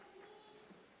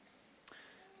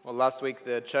Well, last week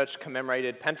the church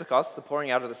commemorated Pentecost, the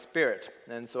pouring out of the Spirit,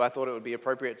 and so I thought it would be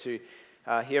appropriate to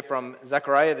hear from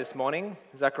Zechariah this morning.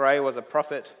 Zechariah was a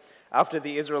prophet after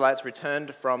the Israelites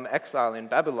returned from exile in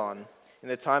Babylon in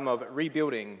the time of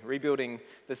rebuilding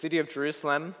the city of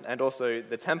Jerusalem and also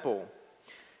the temple.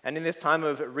 And in this time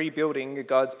of rebuilding,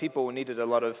 God's people needed a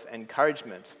lot of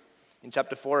encouragement. In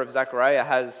chapter 4 of Zechariah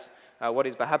has what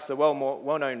is perhaps a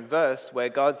well-known verse where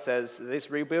God says, this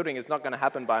rebuilding is not going to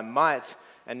happen by might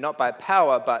and not by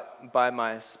power, but by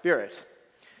my Spirit.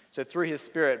 So through his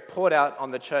Spirit poured out on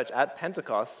the church at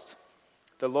Pentecost,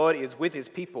 the Lord is with his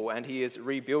people and he is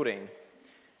rebuilding.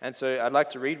 And so I'd like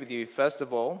to read with you, first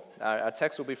of all, our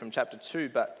text will be from chapter 2,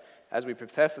 but as we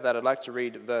prepare for that, I'd like to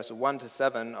read verse 1 to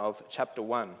 7 of chapter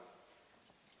 1.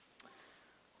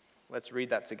 Let's read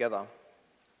that together.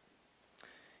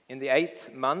 In the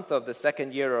 8th month of the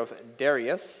 2nd year of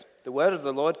Darius, the word of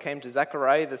the Lord came to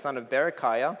Zechariah the son of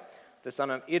Berechiah, the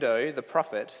son of Iddo the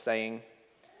prophet, saying,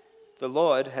 "The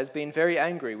Lord has been very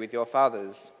angry with your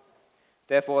fathers.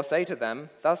 Therefore say to them,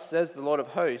 thus says the Lord of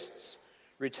hosts,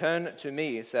 return to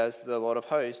me, says the Lord of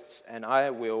hosts, and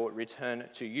I will return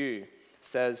to you,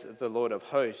 says the Lord of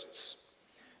hosts.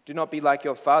 Do not be like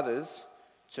your fathers,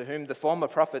 to whom the former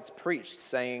prophets preached,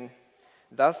 saying,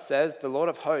 thus says the Lord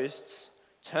of hosts,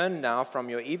 turn now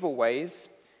from your evil ways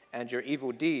and your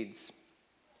evil deeds.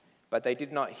 But they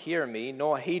did not hear me,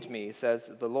 nor heed me, says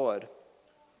the Lord.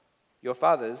 Your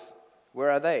fathers, where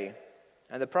are they?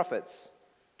 And the prophets,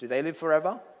 do they live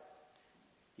forever?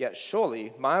 Yet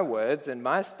surely my words and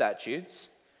my statutes,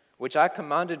 which I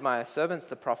commanded my servants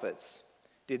the prophets,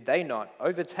 did they not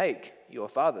overtake your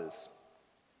fathers?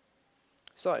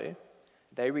 So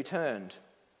they returned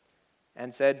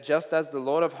and said, just as the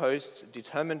Lord of hosts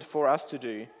determined for us to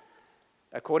do,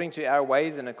 according to our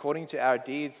ways and according to our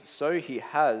deeds, so he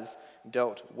has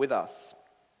dealt with us.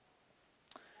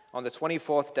 On the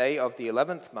 24th day of the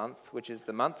 11th month, which is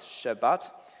the month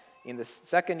Shebat, in the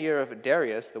 2nd year of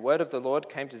Darius, the word of the Lord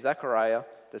came to Zechariah,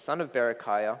 the son of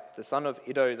Berechiah, the son of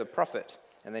Iddo the prophet.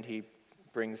 And then he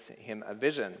brings him a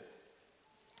vision.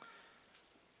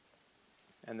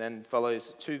 And then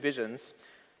follows two visions.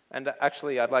 And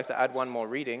actually, I'd like to add one more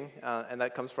reading, and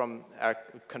that comes from our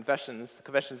confessions, the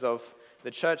confessions of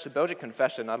the church, the Belgic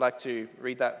confession. I'd like to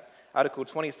read that Article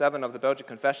 27 of the Belgic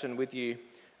confession with you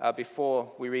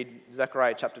before we read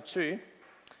Zechariah chapter 2.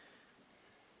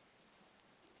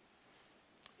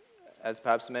 As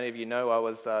perhaps many of you know, I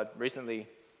was recently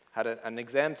had an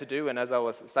exam to do, and as I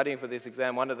was studying for this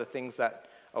exam, one of the things that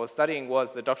I was studying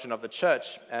was the doctrine of the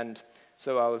church, and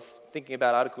so I was thinking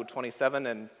about Article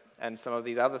 27 and some of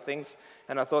these other things,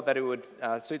 and I thought that it would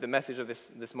suit the message of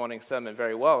this morning's sermon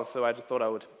very well, so I just thought I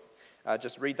would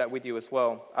just read that with you as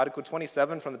well. Article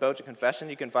 27 from the Belgic Confession,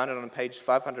 you can find it on page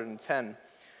 510.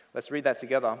 Let's read that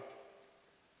together.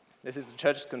 This is the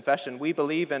church's confession. We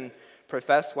believe and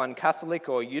profess one Catholic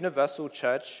or universal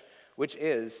church, which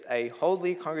is a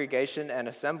holy congregation and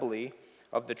assembly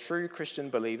of the true Christian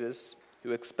believers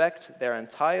who expect their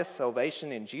entire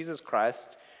salvation in Jesus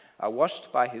Christ, are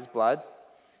washed by his blood,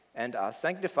 and are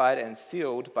sanctified and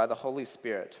sealed by the Holy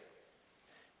Spirit.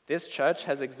 This church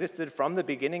has existed from the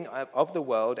beginning of the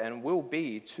world and will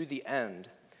be to the end.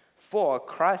 For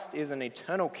Christ is an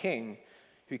eternal King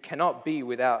who cannot be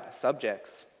without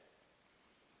subjects.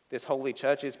 This holy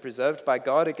church is preserved by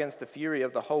God against the fury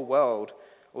of the whole world,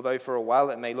 although for a while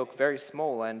it may look very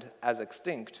small and as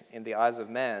extinct in the eyes of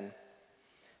man.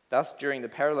 Thus, during the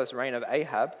perilous reign of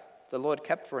Ahab, the Lord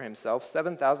kept for himself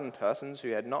 7,000 persons who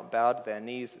had not bowed their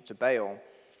knees to Baal.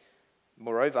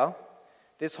 Moreover,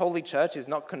 this holy church is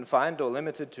not confined or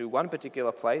limited to one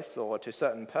particular place or to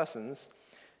certain persons,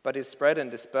 but is spread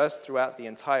and dispersed throughout the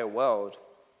entire world.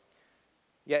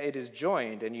 Yet it is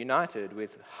joined and united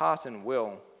with heart and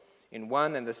will in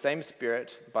one and the same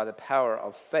Spirit by the power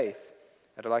of faith.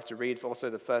 And I'd like to read also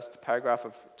the first paragraph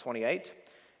of 28,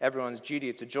 everyone's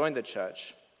duty to join the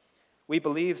church. We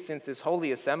believe, since this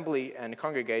holy assembly and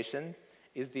congregation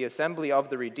is the assembly of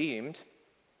the redeemed,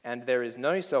 and there is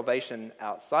no salvation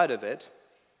outside of it,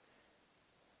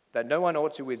 that no one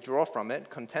ought to withdraw from it,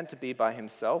 content to be by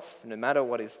himself, no matter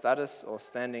what his status or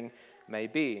standing may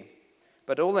be.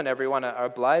 But all and everyone are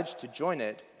obliged to join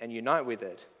it and unite with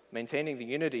it, maintaining the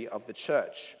unity of the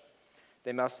church.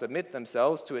 They must submit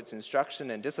themselves to its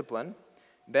instruction and discipline,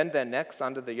 bend their necks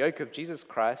under the yoke of Jesus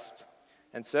Christ,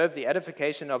 and serve the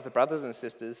edification of the brothers and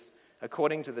sisters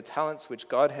according to the talents which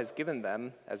God has given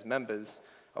them as members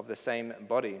of the same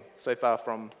body. So far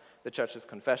from the church's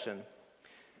confession.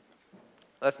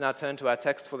 Let's now turn to our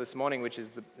text for this morning, which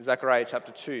is Zechariah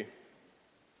chapter 2.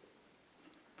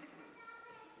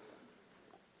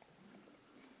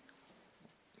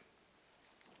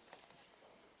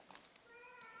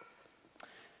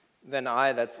 Then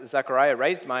I, that's Zechariah,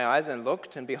 raised my eyes and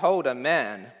looked, and behold, a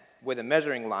man with a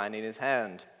measuring line in his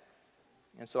hand.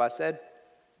 And so I said,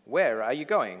 "Where are you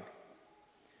going?"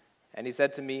 And he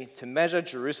said to me, "To measure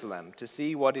Jerusalem, to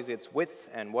see what is its width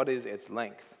and what is its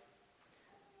length."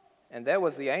 And there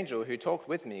was the angel who talked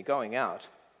with me going out.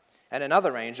 And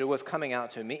another angel was coming out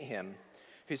to meet him,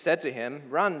 who said to him,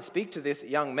 "Run, speak to this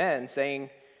young man, saying,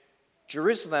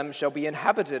 Jerusalem shall be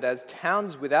inhabited as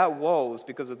towns without walls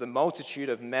because of the multitude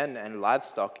of men and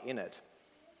livestock in it.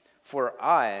 For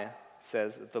I,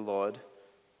 says the Lord,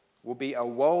 will be a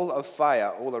wall of fire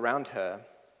all around her,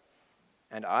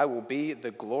 and I will be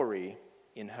the glory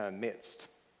in her midst.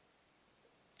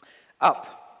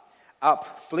 Up,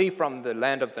 up, flee from the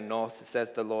land of the north,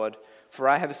 says the Lord, for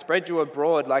I have spread you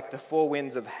abroad like the four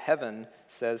winds of heaven,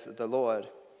 says the Lord.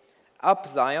 Up,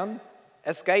 Zion,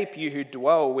 escape, you who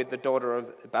dwell with the daughter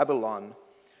of Babylon.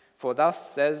 For thus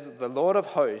says the Lord of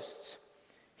hosts,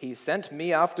 He sent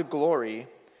me after glory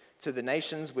to the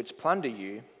nations which plunder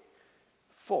you,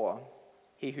 for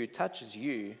he who touches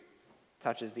you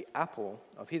touches the apple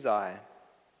of his eye.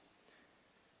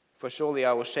 For surely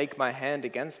I will shake my hand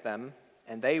against them,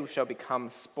 and they shall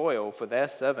become spoil for their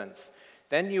servants.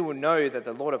 Then you will know that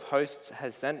the Lord of hosts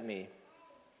has sent me.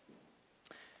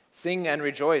 Sing and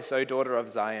rejoice, O daughter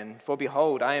of Zion, for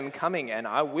behold, I am coming, and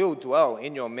I will dwell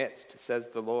in your midst, says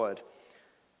the Lord.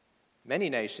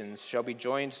 Many nations shall be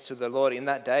joined to the Lord in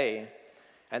that day,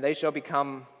 and they shall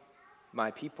become my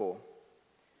people,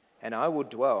 and I will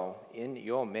dwell in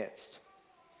your midst.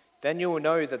 Then you will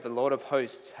know that the Lord of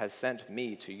hosts has sent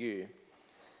me to you.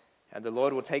 And the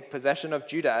Lord will take possession of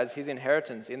Judah as his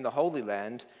inheritance in the Holy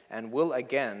Land, and will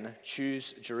again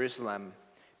choose Jerusalem.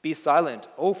 Be silent,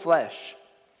 all flesh,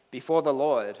 before the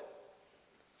Lord,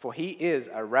 for he is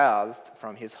aroused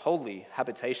from his holy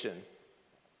habitation.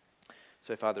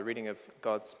 So far, the reading of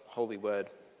God's holy word.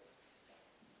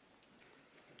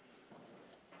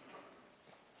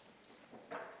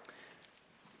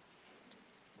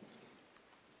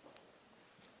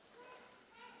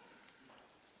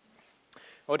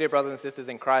 Oh, dear brothers and sisters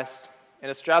in Christ, in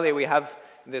Australia we have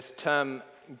this term,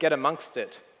 get amongst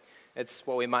it. It's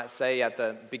what we might say at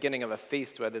the beginning of a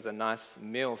feast where there's a nice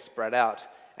meal spread out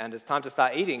and it's time to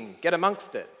start eating, get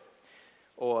amongst it.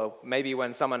 Or maybe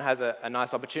when someone has a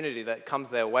nice opportunity that comes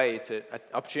their way, an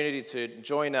opportunity to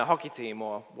join a hockey team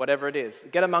or whatever it is,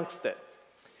 get amongst it.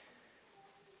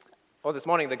 Or this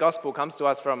morning the gospel comes to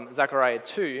us from Zechariah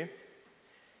 2,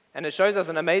 and it shows us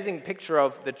an amazing picture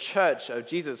of the church of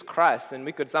Jesus Christ, and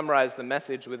we could summarize the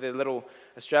message with a little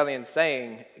Australian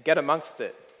saying, get amongst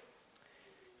it.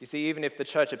 You see, even if the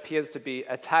church appears to be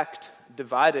attacked,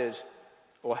 divided,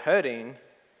 or hurting,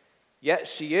 yet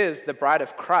she is the bride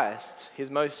of Christ, his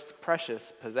most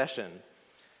precious possession.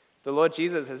 The Lord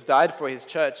Jesus has died for his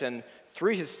church, and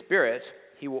through his Spirit,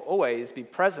 he will always be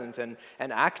present and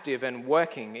active and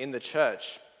working in the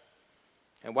church.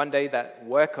 And one day that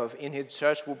work in his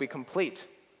church will be complete.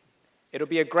 It'll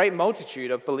be a great multitude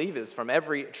of believers from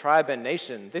every tribe and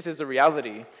nation. This is the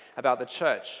reality about the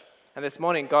church. And this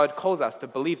morning, God calls us to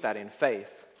believe that in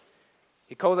faith.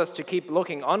 He calls us to keep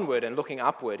looking onward and looking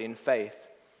upward in faith.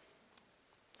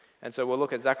 And so we'll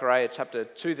look at Zechariah chapter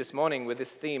 2 this morning with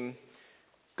this theme.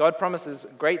 God promises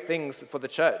great things for the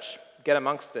church. Get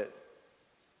amongst it.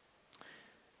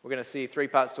 We're going to see three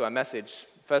parts to our message.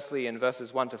 Firstly, in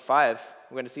verses 1 to 5,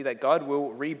 we're going to see that God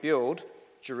will rebuild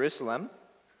Jerusalem.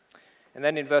 And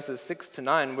then in verses 6 to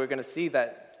 9, we're going to see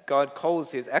that God calls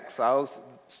his exiles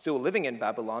still living in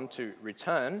Babylon to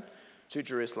return to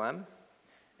Jerusalem.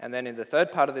 And then in the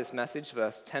third part of this message,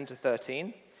 verse 10 to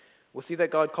 13, we'll see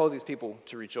that God calls his people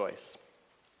to rejoice.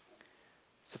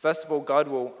 So first of all, God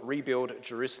will rebuild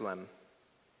Jerusalem.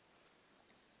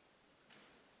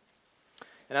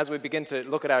 And as we begin to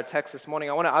look at our text this morning,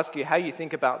 I want to ask you how you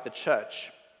think about the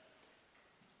church.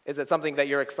 Is it something that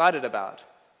you're excited about?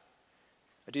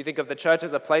 Or do you think of the church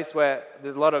as a place where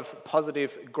there's a lot of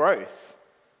positive growth,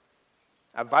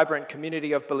 a vibrant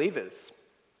community of believers?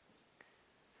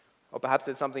 Or perhaps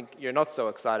it's something you're not so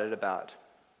excited about.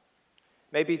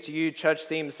 Maybe to you, church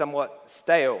seems somewhat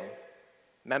stale.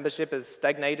 Membership is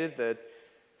stagnated. The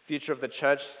future of the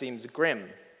church seems grim.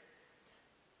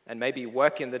 And maybe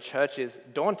work in the church is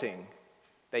daunting,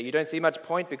 that you don't see much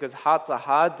point because hearts are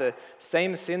hard, the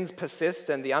same sins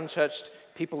persist, and the unchurched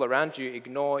people around you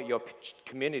ignore your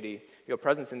community, your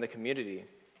presence in the community.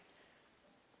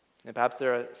 And perhaps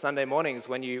there are Sunday mornings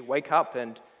when you wake up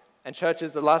and church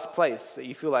is the last place that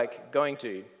you feel like going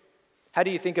to. How do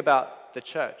you think about the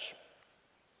church?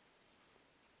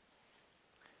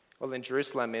 Well, in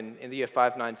Jerusalem in the year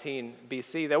 519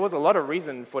 BC, there was a lot of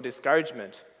reason for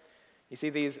discouragement. You see,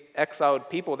 these exiled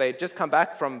people, they'd just come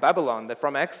back from Babylon, they're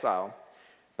from exile.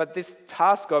 But this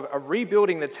task of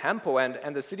rebuilding the temple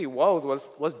and the city walls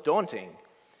was daunting.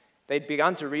 They'd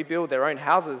begun to rebuild their own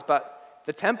houses, but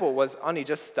the temple was only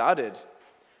just started,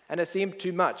 and it seemed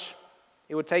too much.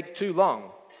 It would take too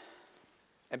long.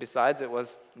 And besides, it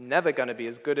was never going to be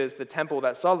as good as the temple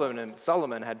that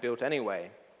Solomon had built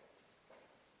anyway.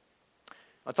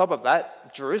 On top of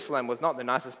that, Jerusalem was not the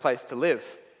nicest place to live.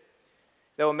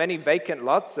 There were many vacant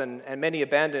lots and many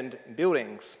abandoned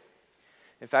buildings.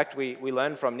 In fact, we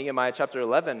learn from Nehemiah chapter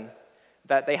 11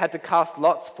 that they had to cast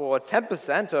lots for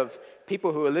 10% of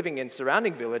people who were living in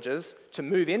surrounding villages to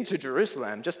move into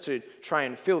Jerusalem just to try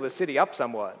and fill the city up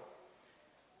somewhat.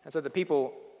 And so the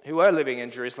people who were living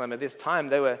in Jerusalem at this time,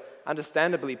 they were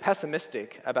understandably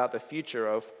pessimistic about the future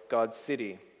of God's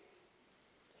city.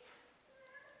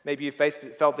 Maybe you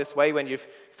felt this way when you've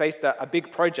faced a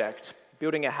big project,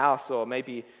 building a house or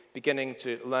maybe beginning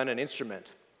to learn an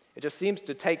instrument. It just seems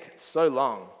to take so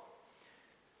long.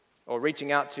 Or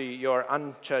reaching out to your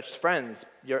unchurched friends,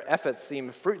 your efforts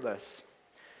seem fruitless.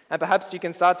 And perhaps you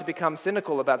can start to become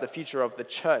cynical about the future of the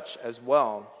church as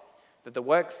well, that the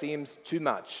work seems too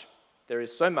much. There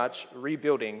is so much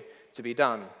rebuilding to be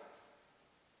done.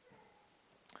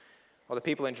 Well, the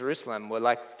people in Jerusalem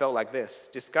felt like this,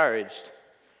 discouraged,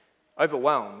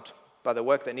 overwhelmed by the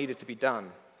work that needed to be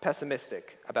done,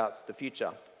 pessimistic about the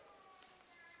future.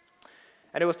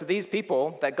 And it was to these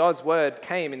people that God's word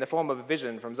came in the form of a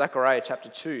vision from Zechariah chapter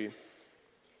 2.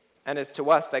 And it's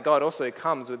to us that God also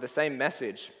comes with the same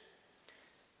message.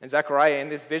 And Zechariah, in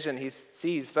this vision, he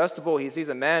sees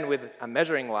a man with a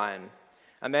measuring line,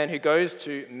 a man who goes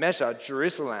to measure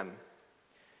Jerusalem.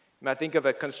 You might think of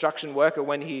a construction worker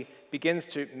when he begins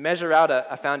to measure out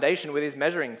a foundation with his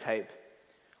measuring tape,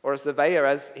 or a surveyor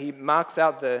as he marks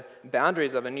out the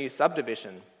boundaries of a new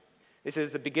subdivision. This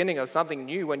is the beginning of something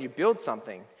new when you build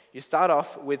something. You start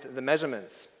off with the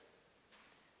measurements.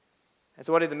 And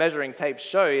so what did the measuring tape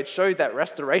show? It showed that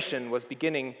restoration was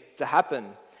beginning to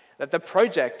happen, that the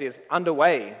project is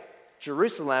underway.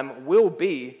 Jerusalem will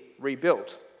be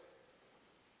rebuilt.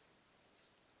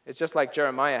 It's just like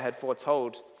Jeremiah had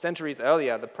foretold centuries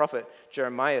earlier. The prophet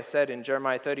Jeremiah said in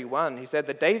Jeremiah 31, he said,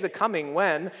 "The days are coming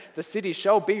when the city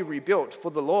shall be rebuilt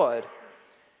for the Lord."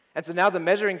 And so now the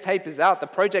measuring tape is out. The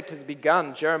project has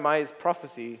begun. Jeremiah's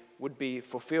prophecy would be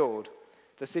fulfilled.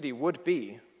 The city would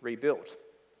be rebuilt.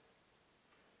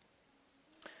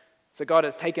 So God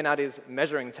has taken out his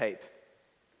measuring tape.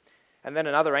 And then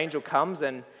another angel comes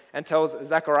and tells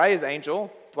Zechariah's angel,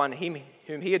 the one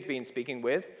whom he had been speaking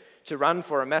with, to run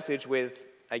for a message with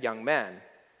a young man.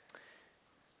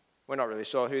 We're not really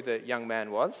sure who the young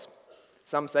man was.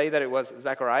 Some say that it was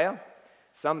Zechariah.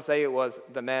 Some say it was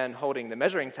the man holding the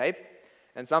measuring tape,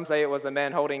 and some say it was the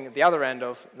man holding the other end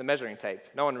of the measuring tape.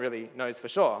 No one really knows for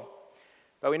sure.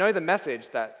 But we know the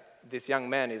message that this young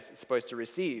man is supposed to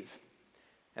receive.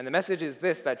 And the message is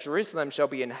this, that Jerusalem shall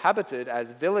be inhabited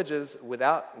as villages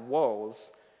without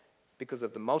walls because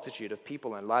of the multitude of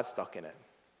people and livestock in it.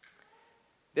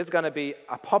 There's going to be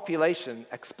a population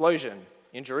explosion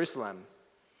in Jerusalem.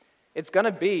 It's going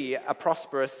to be a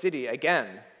prosperous city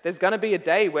again. There's going to be a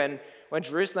day when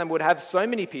Jerusalem would have so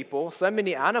many people, so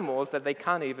many animals that they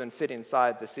can't even fit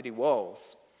inside the city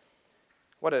walls.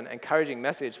 What an encouraging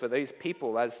message for these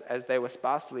people as they were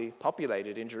sparsely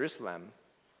populated in Jerusalem.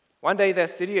 One day their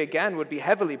city again would be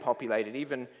heavily populated,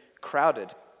 even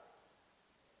crowded.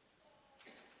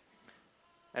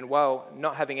 And while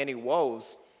not having any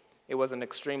walls, it was an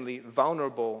extremely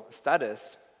vulnerable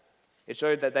status. It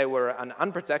showed that they were an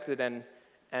unprotected and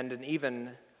an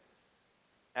even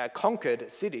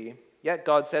conquered city. Yet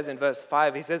God says in verse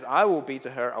 5, he says, "I will be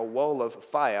to her a wall of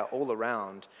fire all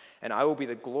around, and I will be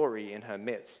the glory in her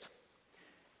midst."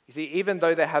 You see, even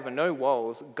though they have no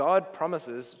walls, God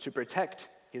promises to protect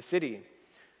his city.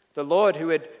 The Lord who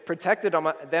had protected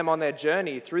them on their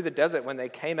journey through the desert when they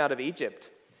came out of Egypt,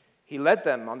 he led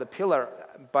them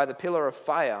by the pillar of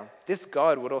fire. This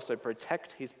God would also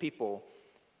protect his people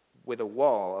with a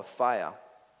wall of fire.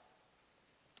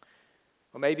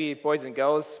 Or maybe, boys and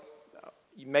girls,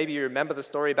 maybe you remember the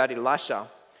story about Elisha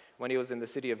when he was in the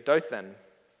city of Dothan.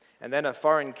 And then a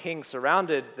foreign king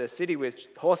surrounded the city with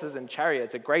horses and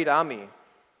chariots, a great army.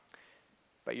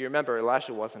 But you remember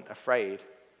Elisha wasn't afraid.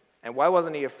 And why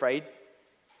wasn't he afraid?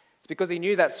 It's because he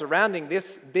knew that surrounding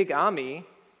this big army,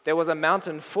 there was a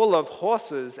mountain full of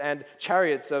horses and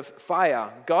chariots of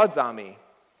fire, God's army.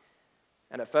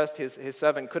 And at first his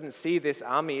servant couldn't see this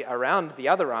army around the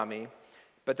other army.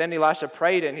 But then Elisha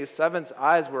prayed and his servant's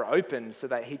eyes were opened so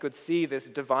that he could see this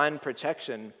divine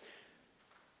protection.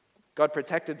 God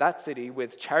protected that city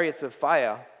with chariots of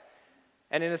fire.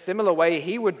 And in a similar way,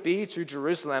 he would be to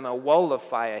Jerusalem a wall of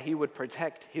fire. He would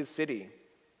protect his city.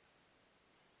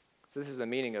 So this is the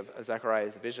meaning of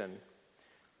Zechariah's vision.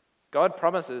 God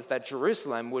promises that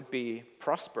Jerusalem would be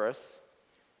prosperous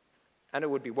and it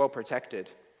would be well protected.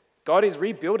 God is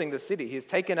rebuilding the city. He's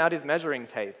taken out his measuring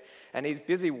tape and he's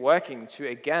busy working to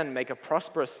again make a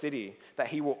prosperous city that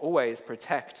he will always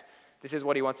protect. This is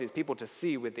what he wants his people to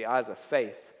see with the eyes of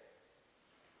faith.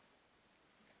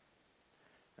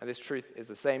 And this truth is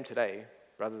the same today,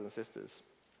 brothers and sisters.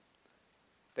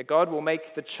 That God will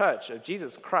make the church of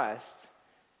Jesus Christ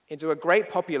into a great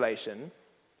population,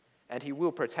 and he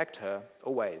will protect her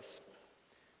always.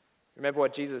 Remember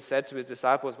what Jesus said to his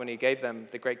disciples when he gave them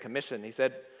the Great Commission. He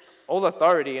said, "All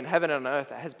authority in heaven and on earth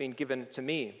has been given to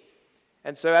me."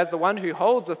 And so as the one who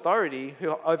holds authority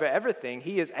over everything,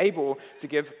 he is able to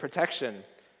give protection.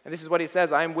 And this is what he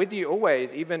says, "I am with you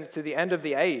always, even to the end of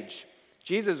the age."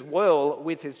 Jesus will,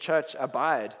 with his church,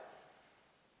 abide.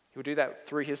 He will do that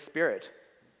through his Spirit.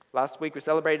 Last week we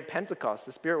celebrated Pentecost.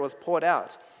 The Spirit was poured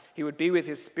out. He would be with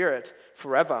his Spirit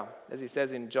forever, as he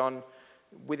says in John,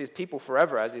 with his people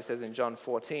forever, as he says in John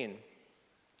 14.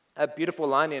 A beautiful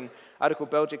line in Article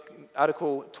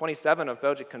 27 of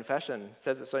Belgic Confession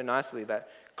says it so nicely, that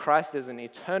Christ is an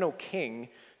eternal king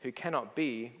who cannot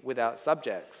be without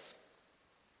subjects.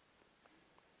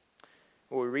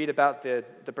 We read about the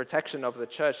protection of the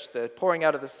church, the pouring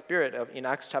out of the Spirit in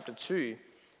Acts chapter 2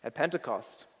 at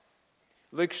Pentecost.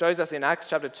 Luke shows us in Acts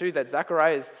chapter 2 that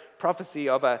Zechariah's prophecy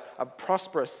of a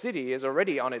prosperous city is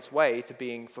already on its way to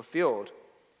being fulfilled.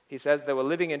 He says there were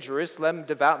living in Jerusalem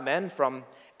devout men from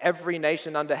every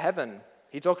nation under heaven.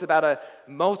 He talks about a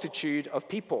multitude of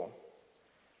people.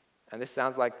 And this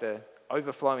sounds like the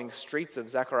overflowing streets of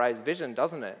Zechariah's vision,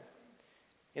 doesn't it?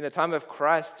 In the time of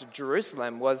Christ,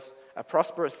 Jerusalem was a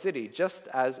prosperous city, just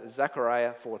as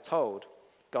Zechariah foretold.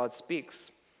 God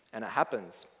speaks, and it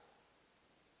happens.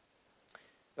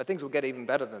 But things will get even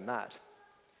better than that.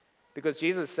 Because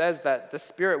Jesus says that the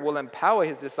Spirit will empower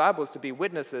his disciples to be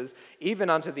witnesses even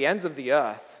unto the ends of the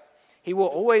earth. He will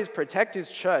always protect his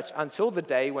church until the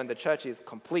day when the church is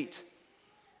complete.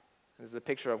 There's a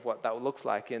picture of what that looks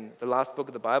like in the last book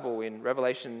of the Bible, in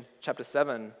Revelation chapter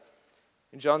 7.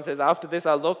 And John says, "After this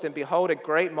I looked, and behold, a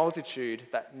great multitude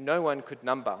that no one could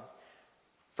number,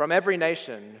 from every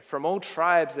nation, from all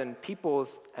tribes and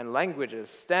peoples and languages,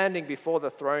 standing before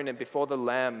the throne and before the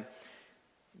Lamb,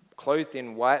 clothed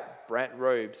in white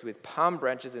robes, with palm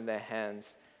branches in their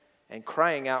hands, and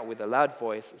crying out with a loud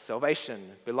voice,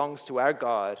 'Salvation belongs to our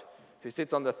God, who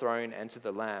sits on the throne, and to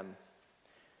the Lamb.'"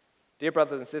 Dear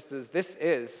brothers and sisters, this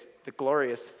is the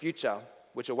glorious future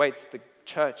which awaits the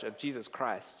church of Jesus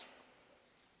Christ.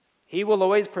 He will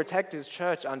always protect his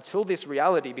church until this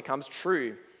reality becomes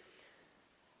true.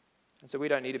 And so we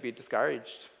don't need to be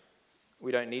discouraged.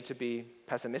 We don't need to be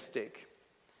pessimistic.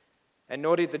 And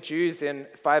nor did the Jews in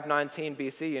 519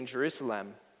 BC in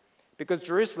Jerusalem. Because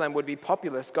Jerusalem would be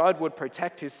populous, God would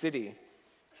protect his city.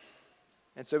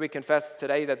 And so we confess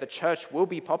today that the church will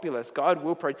be populous. God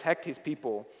will protect his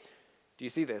people. Do you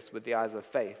see this with the eyes of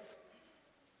faith?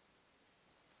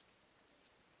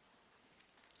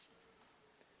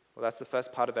 Well, that's the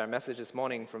first part of our message this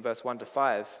morning from verse 1 to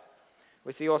 5.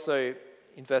 We see also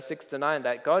in verse 6 to 9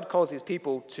 that God calls his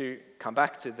people to come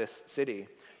back to this city,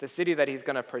 the city that he's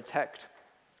going to protect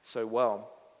so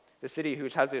well, the city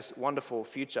which has this wonderful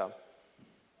future.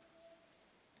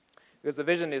 Because the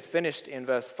vision is finished in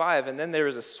verse 5, and then there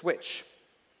is a switch.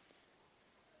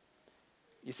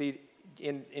 You see,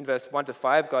 in verse 1 to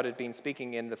 5, God had been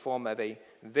speaking in the form of a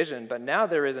vision, but now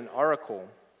there is an oracle.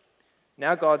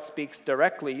 Now God speaks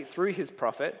directly through his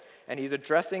prophet, and he's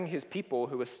addressing his people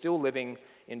who are still living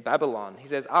in Babylon. He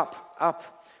says, "Up,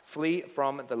 up, flee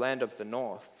from the land of the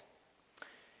north."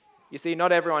 You see,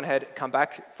 not everyone had come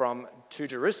back to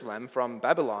Jerusalem from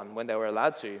Babylon when they were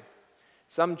allowed to.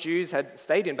 Some Jews had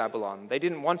stayed in Babylon. They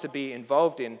didn't want to be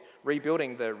involved in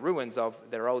rebuilding the ruins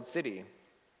of their old city.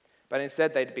 But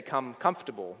instead, they'd become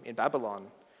comfortable in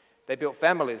Babylon. They built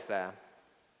families there.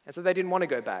 And so they didn't want to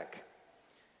go back.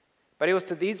 But it was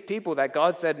to these people that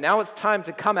God said, now it's time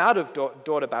to come out of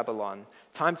daughter Babylon,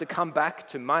 time to come back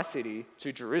to my city,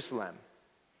 to Jerusalem.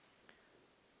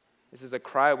 This is a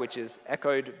cry which is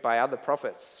echoed by other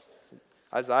prophets.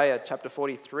 Isaiah chapter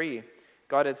 43,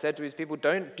 God had said to his people,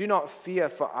 do not fear,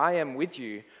 for I am with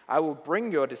you. I will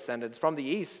bring your descendants from the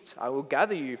east. I will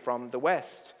gather you from the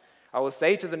west. I will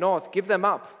say to the north, give them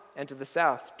up, and to the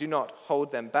south, do not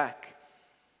hold them back.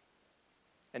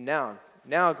 And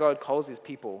now God calls his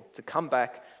people to come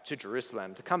back to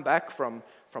Jerusalem, to come back from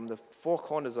the four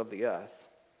corners of the earth.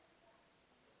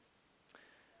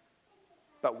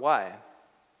 But why?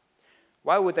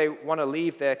 Why would they want to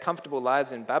leave their comfortable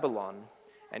lives in Babylon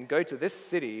and go to this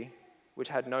city which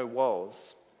had no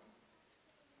walls?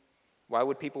 Why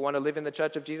would people want to live in the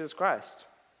church of Jesus Christ?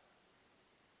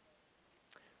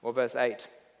 Well, verse 8,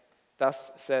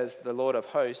 thus says the Lord of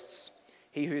hosts,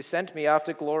 he who sent me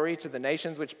after glory to the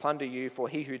nations which plunder you, for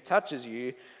he who touches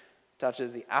you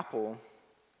touches the apple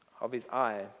of his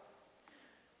eye.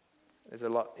 There's a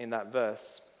lot in that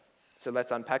verse, so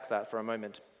let's unpack that for a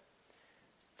moment.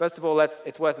 First of all,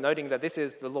 it's worth noting that this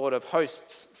is the Lord of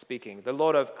hosts speaking, the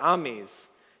Lord of armies,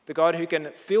 the God who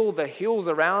can fill the hills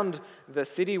around the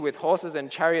city with horses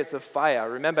and chariots of fire.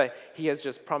 Remember, he has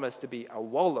just promised to be a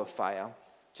wall of fire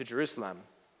to Jerusalem.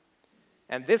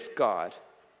 And this God,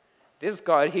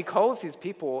 he calls his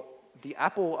people the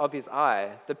apple of his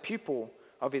eye, the pupil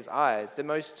of his eye, the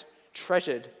most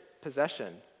treasured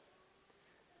possession.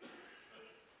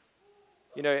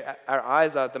 You know, our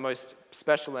eyes are the most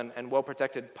special and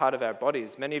well-protected part of our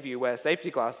bodies. Many of you wear safety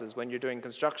glasses when you're doing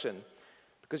construction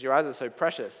because your eyes are so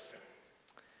precious.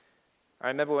 I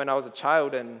remember when I was a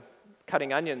child and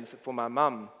cutting onions for my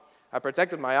mum, I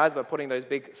protected my eyes by putting those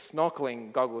big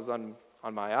snorkeling goggles on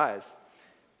my eyes.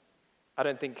 I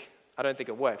don't think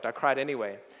it worked. I cried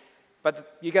anyway.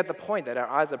 But you get the point that our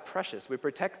eyes are precious. We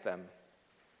protect them.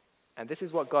 And this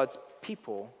is what God's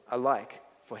people are like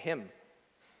for him.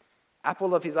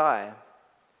 Apple of his eye,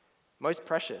 most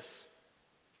precious.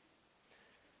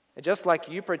 And just like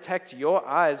you protect your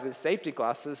eyes with safety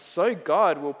glasses, so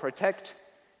God will protect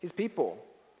his people.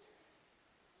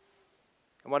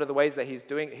 And one of the ways that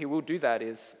he will do that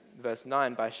is, verse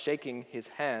 9, by shaking his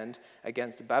hand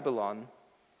against Babylon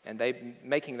and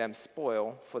making them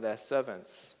spoil for their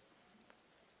servants.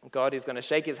 God is going to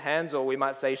shake his hands, or we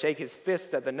might say shake his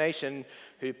fists at the nation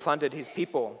who plundered his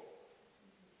people.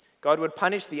 God would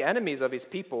punish the enemies of his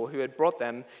people who had brought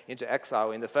them into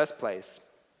exile in the first place.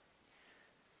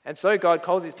 And so God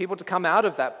calls his people to come out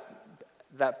of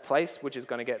that place, which is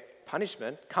going to get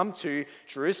punishment, come to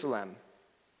Jerusalem.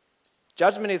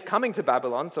 Judgment is coming to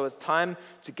Babylon, so it's time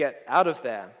to get out of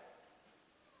there.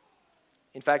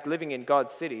 In fact, living in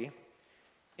God's city,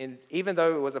 even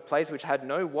though it was a place which had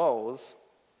no walls,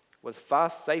 was far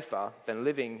safer than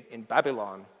living in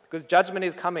Babylon, because judgment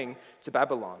is coming to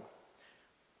Babylon.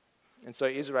 And so,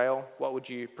 Israel, what would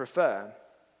you prefer?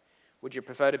 Would you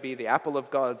prefer to be the apple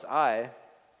of God's eye,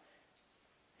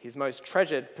 his most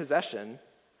treasured possession,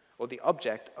 or the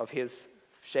object of his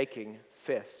shaking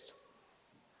fist?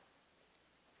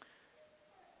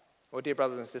 Well, dear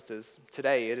brothers and sisters,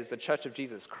 today it is the Church of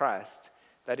Jesus Christ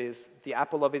that is the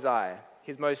apple of his eye,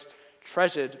 his most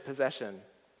treasured possession.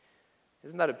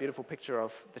 Isn't that a beautiful picture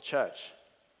of the church?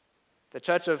 The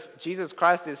church of Jesus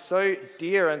Christ is so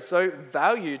dear and so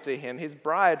valued to him, his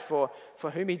bride for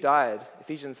whom he died.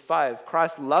 Ephesians 5,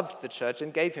 Christ loved the church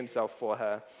and gave himself for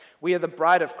her. We are the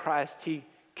bride of Christ. He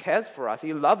cares for us.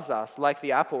 He loves us like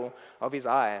the apple of his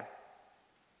eye.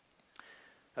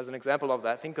 As an example of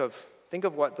that, think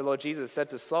of what the Lord Jesus said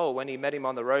to Saul when he met him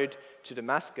on the road to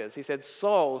Damascus. He said,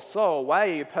 Saul, Saul, why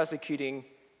are you persecuting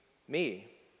me?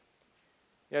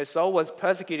 You know, Saul was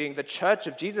persecuting the church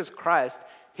of Jesus Christ,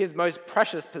 his most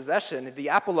precious possession, the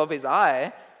apple of his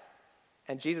eye.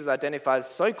 And Jesus identifies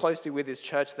so closely with his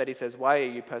church that he says, why are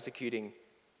you persecuting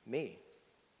me?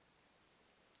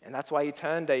 And that's why he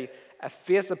turned a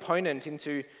fierce opponent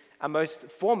into a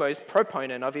most foremost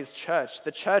proponent of his church.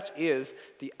 The church is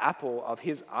the apple of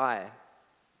his eye.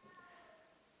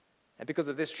 And because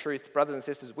of this truth, brothers and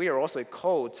sisters, we are also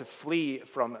called to flee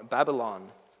from Babylon.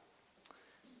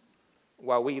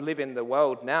 While we live in the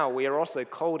world now, we are also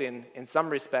called in some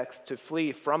respects to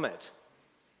flee from it.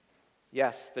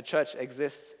 Yes, the church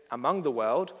exists among the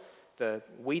world. The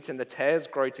wheat and the tares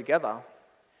grow together.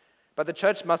 But the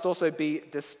church must also be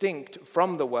distinct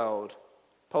from the world.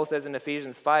 Paul says in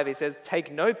Ephesians 5, he says,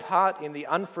 take no part in the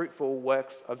unfruitful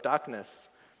works of darkness.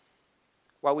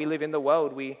 While we live in the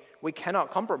world, we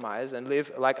cannot compromise and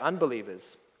live like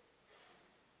unbelievers.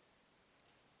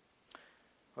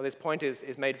 Well, this point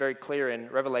is made very clear in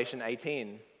Revelation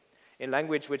 18, in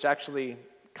language which actually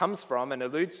comes from and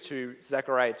alludes to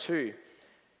Zechariah 2.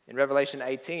 In Revelation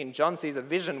 18, John sees a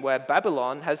vision where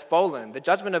Babylon has fallen. The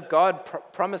judgment of God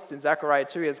promised in Zechariah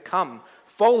 2 has come.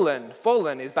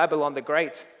 Fallen is Babylon the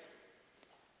Great.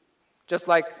 Just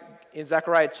like in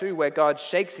Zechariah 2, where God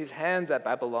shakes his hands at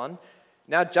Babylon,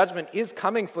 now judgment is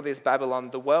coming for this Babylon,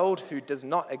 the world who does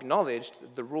not acknowledge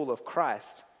the rule of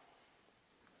Christ.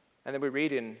 And then we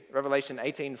read in Revelation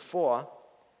 18:4,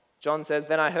 John says,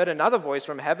 then I heard another voice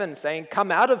from heaven saying,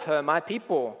 come out of her, my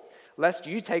people, lest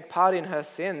you take part in her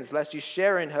sins, lest you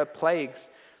share in her plagues.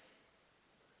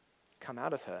 Come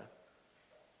out of her.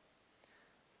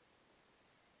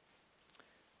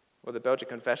 Well, the Belgic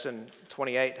Confession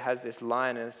 28 has this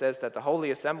line, and it says that the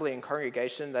holy assembly and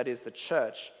congregation, that is the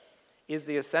church, is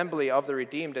the assembly of the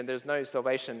redeemed, and there's no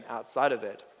salvation outside of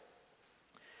it.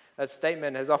 That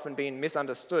statement has often been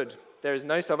misunderstood. There is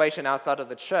no salvation outside of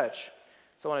the church.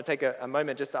 So I want to take a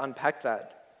moment just to unpack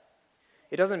that.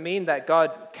 It doesn't mean that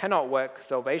God cannot work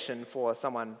salvation for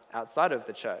someone outside of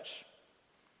the church.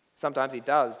 Sometimes he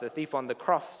does. The thief on the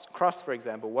cross, for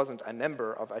example, wasn't a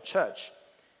member of a church.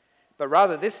 But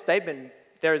rather, this statement,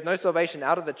 there is no salvation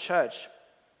out of the church,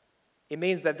 it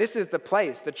means that this is the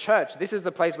place, the church, this is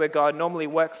the place where God normally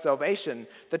works salvation.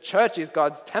 The church is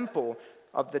God's temple,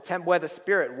 where the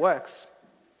Spirit works.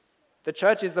 The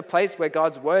church is the place where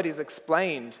God's word is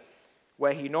explained,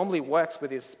 where he normally works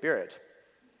with his Spirit.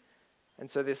 And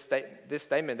so this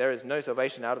statement, there is no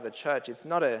salvation out of the church,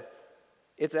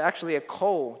 it's actually a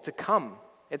call to come.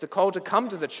 It's a call to come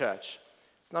to the church.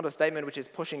 It's not a statement which is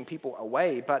pushing people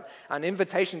away, but an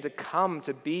invitation to come,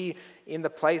 to be in the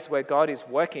place where God is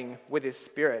working with his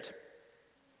Spirit.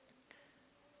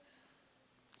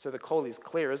 So the call is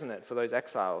clear, isn't it, for those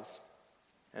exiles?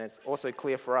 And it's also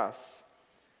clear for us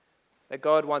that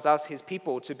God wants us, his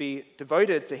people, to be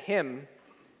devoted to him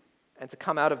and to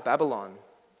come out of Babylon.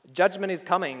 Judgment is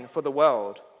coming for the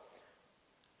world.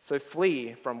 So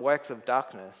flee from works of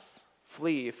darkness.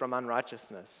 Flee from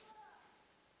unrighteousness.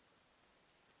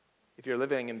 If you're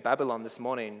living in Babylon this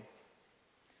morning,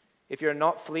 if you're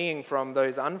not fleeing from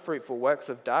those unfruitful works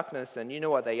of darkness, and you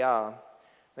know what they are,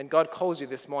 then God calls you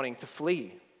this morning to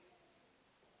flee.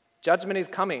 Judgment is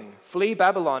coming. Flee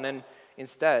Babylon and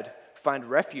instead find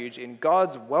refuge in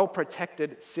God's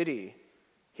well-protected city,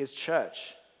 his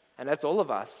church. And that's all of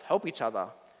us. Help each other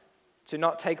to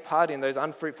not take part in those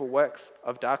unfruitful works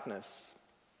of darkness.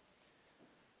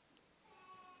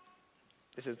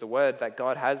 This is the word that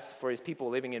God has for his people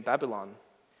living in Babylon.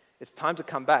 It's time to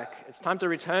come back. It's time to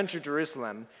return to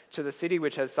Jerusalem, to the city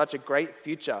which has such a great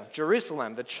future.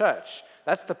 Jerusalem, the church,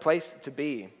 that's the place to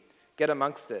be. Get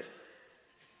amongst it.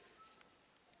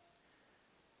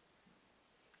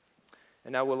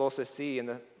 And now we'll also see in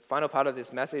the final part of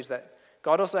this message that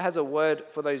God also has a word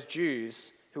for those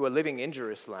Jews who are living in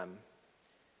Jerusalem.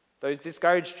 Those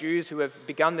discouraged Jews who have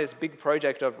begun this big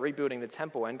project of rebuilding the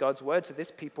temple. And God's word to this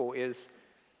people is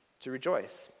to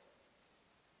rejoice.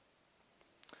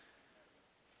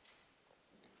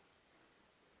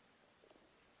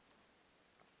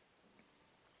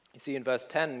 You see in verse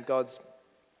 10,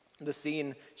 the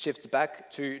scene shifts back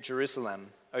to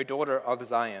Jerusalem, O daughter of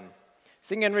Zion.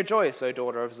 Sing and rejoice, O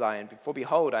daughter of Zion, for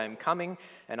behold, I am coming,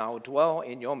 and I will dwell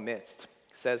in your midst,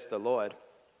 says the Lord.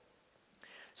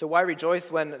 So why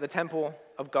rejoice when the temple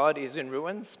of God is in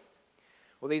ruins?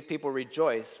 Well, these people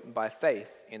rejoice by faith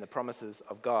in the promises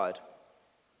of God.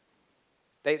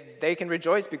 They can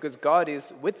rejoice because God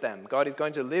is with them. God is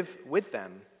going to live with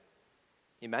them.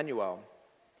 Emmanuel.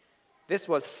 This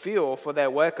was fuel for their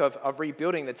work of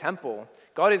rebuilding the temple.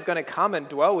 God is going to come and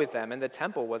dwell with them, and the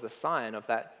temple was a sign of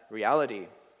that reality.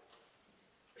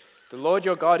 The Lord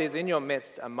your God is in your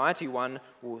midst, a mighty one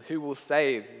who will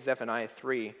save, Zechariah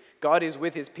 3. God is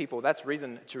with his people. That's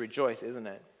reason to rejoice, isn't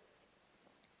it?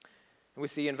 And we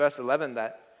see in verse 11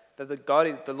 that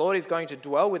the Lord is going to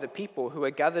dwell with a people who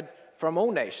are gathered from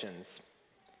all nations.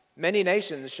 Many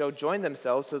nations shall join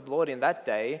themselves to the Lord in that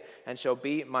day and shall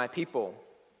be my people.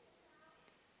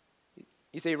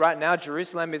 You see, right now,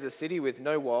 Jerusalem is a city with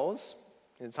no walls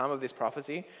in the time of this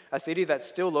prophecy, a city that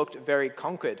still looked very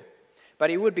conquered. But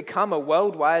it would become a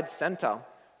worldwide center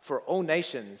for all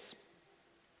nations.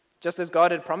 Just as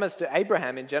God had promised to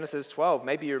Abraham in Genesis 12.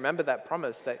 Maybe you remember that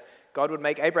promise that God would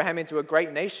make Abraham into a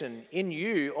great nation. In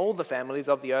you, all the families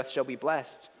of the earth shall be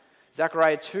blessed.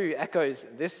 Zechariah 2 echoes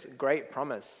this great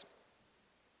promise.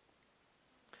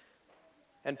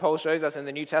 And Paul shows us in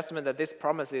the New Testament that this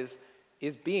promise is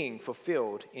being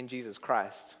fulfilled in Jesus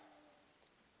Christ.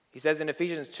 He says in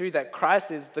Ephesians 2 that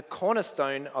Christ is the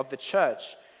cornerstone of the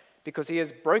church because he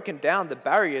has broken down the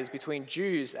barriers between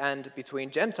Jews and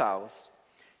between Gentiles.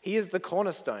 He is the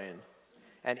cornerstone,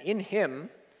 and in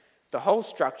him, the whole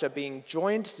structure being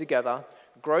joined together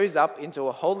grows up into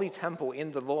a holy temple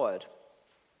in the Lord.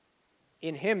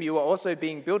 In him, you are also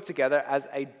being built together as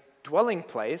a dwelling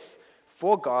place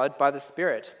for God by the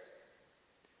Spirit.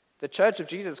 The church of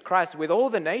Jesus Christ, with all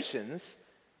the nations,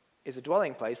 is a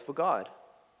dwelling place for God.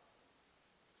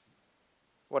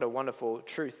 What a wonderful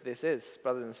truth this is,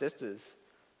 brothers and sisters.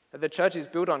 That the church is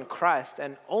built on Christ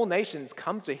and all nations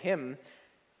come to him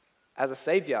as a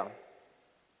savior.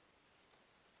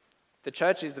 The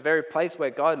church is the very place where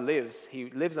God lives. He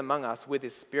lives among us with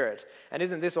his Spirit. And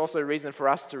isn't this also a reason for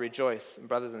us to rejoice,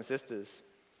 brothers and sisters?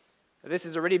 This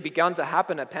has already begun to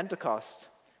happen at Pentecost.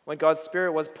 when God's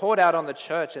Spirit was poured out on the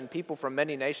church and people from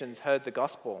many nations heard the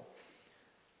gospel.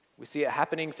 We see it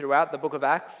happening throughout the book of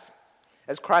Acts,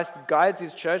 as Christ guides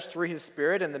his church through his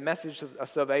Spirit and the message of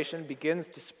salvation begins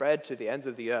to spread to the ends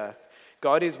of the earth.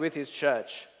 God is with his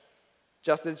church,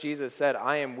 just as Jesus said,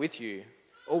 "I am with you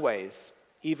always,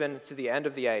 even to the end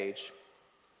of the age."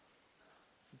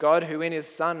 God, who in his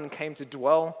Son came to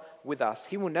dwell with us,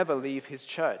 he will never leave his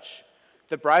church.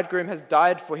 The bridegroom has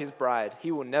died for his bride.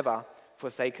 He will never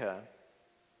forsake her.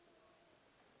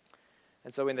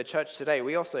 And so in the church today,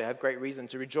 we also have great reason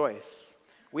to rejoice.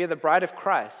 We are the bride of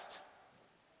Christ,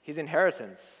 his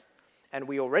inheritance, and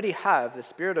we already have the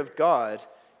Spirit of God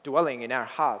dwelling in our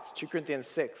hearts. 2 Corinthians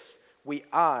 6, we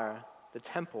are the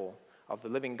temple of the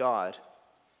living God.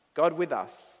 God with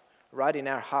us, right in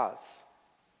our hearts.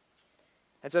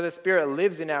 And so the Spirit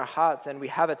lives in our hearts, and we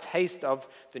have a taste of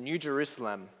the New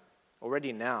Jerusalem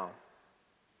already now.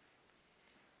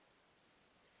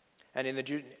 And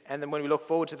then when we look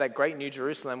forward to that great New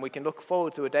Jerusalem, we can look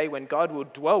forward to a day when God will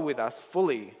dwell with us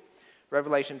fully.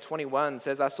 Revelation 21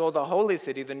 says, "I saw the holy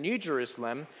city, the New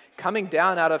Jerusalem, coming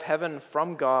down out of heaven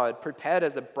from God, prepared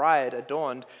as a bride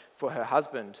adorned for her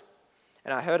husband.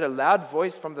 And I heard a loud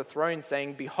voice from the throne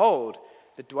saying, 'Behold,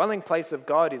 the dwelling place of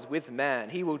God is with man.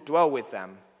 He will dwell with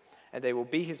them, and they will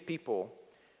be his people,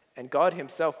 and God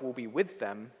himself will be with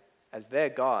them as their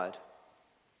God.'"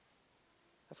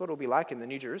 That's what it will be like in the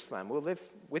New Jerusalem. We'll live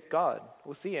with God.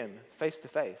 We'll see him face to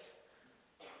face.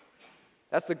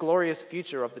 That's the glorious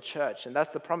future of the church, and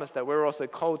that's the promise that we're also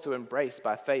called to embrace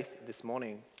by faith this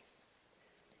morning.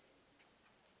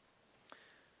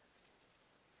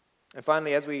 And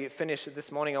finally, as we finish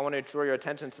this morning, I want to draw your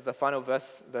attention to the final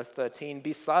verse 13.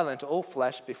 "Be silent, all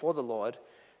flesh, before the Lord,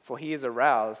 for he is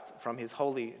aroused from his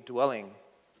holy dwelling."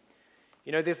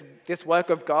 You know, this work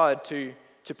of God to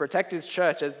protect his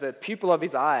church as the pupil of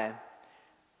his eye,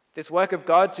 this work of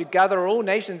God to gather all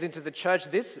nations into the church,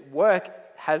 this work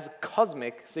has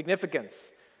cosmic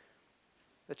significance.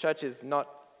 The church is not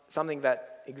something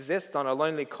that exists on a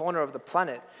lonely corner of the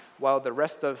planet while the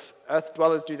rest of earth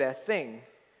dwellers do their thing.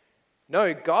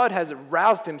 No, God has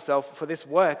roused himself for this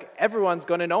work. Everyone's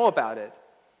going to know about it.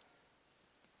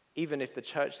 Even if the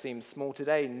church seems small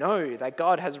today, know that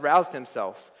God has roused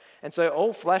himself. And so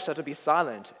all flesh are to be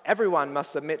silent. Everyone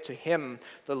must submit to him,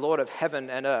 the Lord of heaven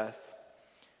and earth.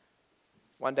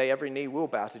 One day every knee will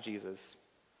bow to Jesus.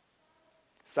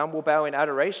 Some will bow in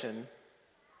adoration,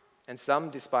 and some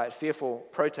despite fearful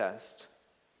protest.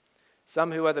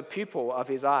 Some who are the pupil of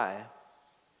his eye.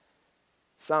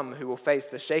 Some who will face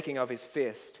the shaking of his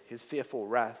fist, his fearful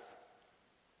wrath.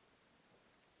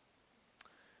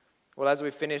 Well, as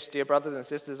we finish, dear brothers and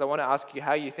sisters, I want to ask you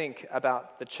how you think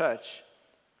about the church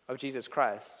of Jesus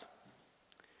Christ.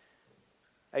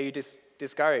 Are you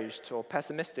discouraged or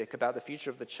pessimistic about the future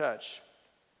of the church?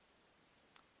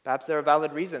 Perhaps there are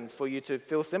valid reasons for you to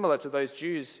feel similar to those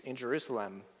Jews in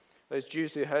Jerusalem, those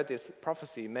Jews who heard this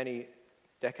prophecy many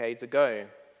decades ago.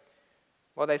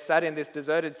 While they sat in this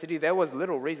deserted city, there was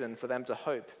little reason for them to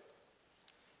hope.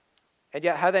 And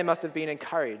yet how they must have been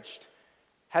encouraged,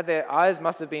 how their eyes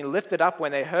must have been lifted up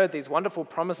when they heard these wonderful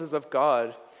promises of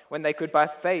God, when they could by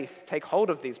faith take hold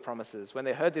of these promises, when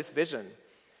they heard this vision,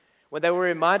 when they were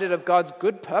reminded of God's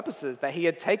good purposes, that he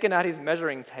had taken out his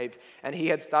measuring tape and he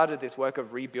had started this work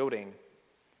of rebuilding.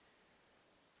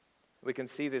 We can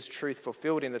see this truth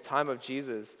fulfilled in the time of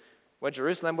Jesus, where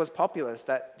Jerusalem was populous,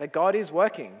 that God is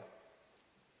working.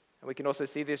 And we can also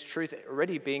see this truth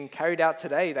already being carried out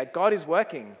today, that God is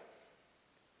working.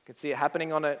 You can see it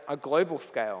happening on a global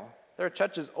scale. There are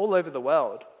churches all over the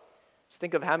world. Just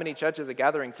think of how many churches are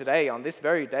gathering today on this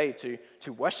very day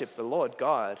to worship the Lord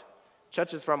God.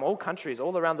 Churches from all countries,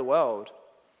 all around the world.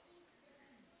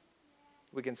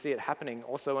 We can see it happening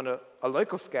also on a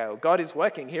local scale. God is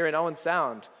working here in Owen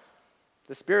Sound.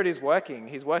 The Spirit is working.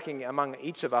 He's working among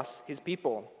each of us, his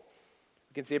people.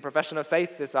 We can see a profession of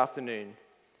faith this afternoon.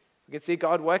 We can see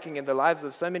God working in the lives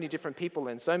of so many different people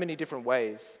in so many different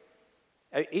ways.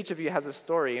 Each of you has a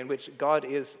story in which God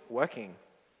is working.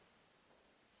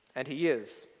 And he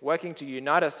is working to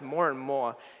unite us more and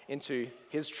more into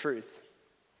his truth.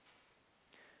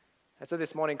 And so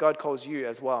this morning, God calls you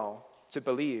as well to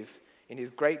believe in his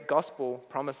great gospel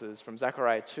promises from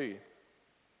Zechariah 2.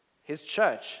 His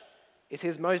church is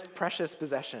his most precious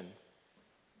possession,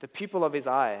 the pupil of his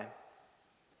eye,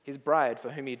 his bride for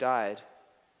whom he died.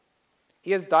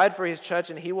 He has died for his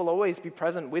church, and he will always be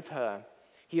present with her.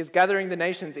 He is gathering the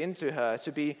nations into her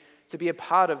to be a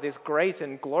part of this great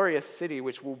and glorious city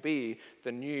which will be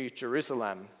the New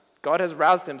Jerusalem. God has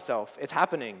roused himself. It's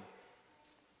happening.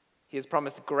 He has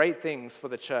promised great things for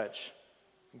the church.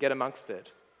 Get amongst it.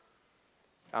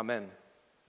 Amen.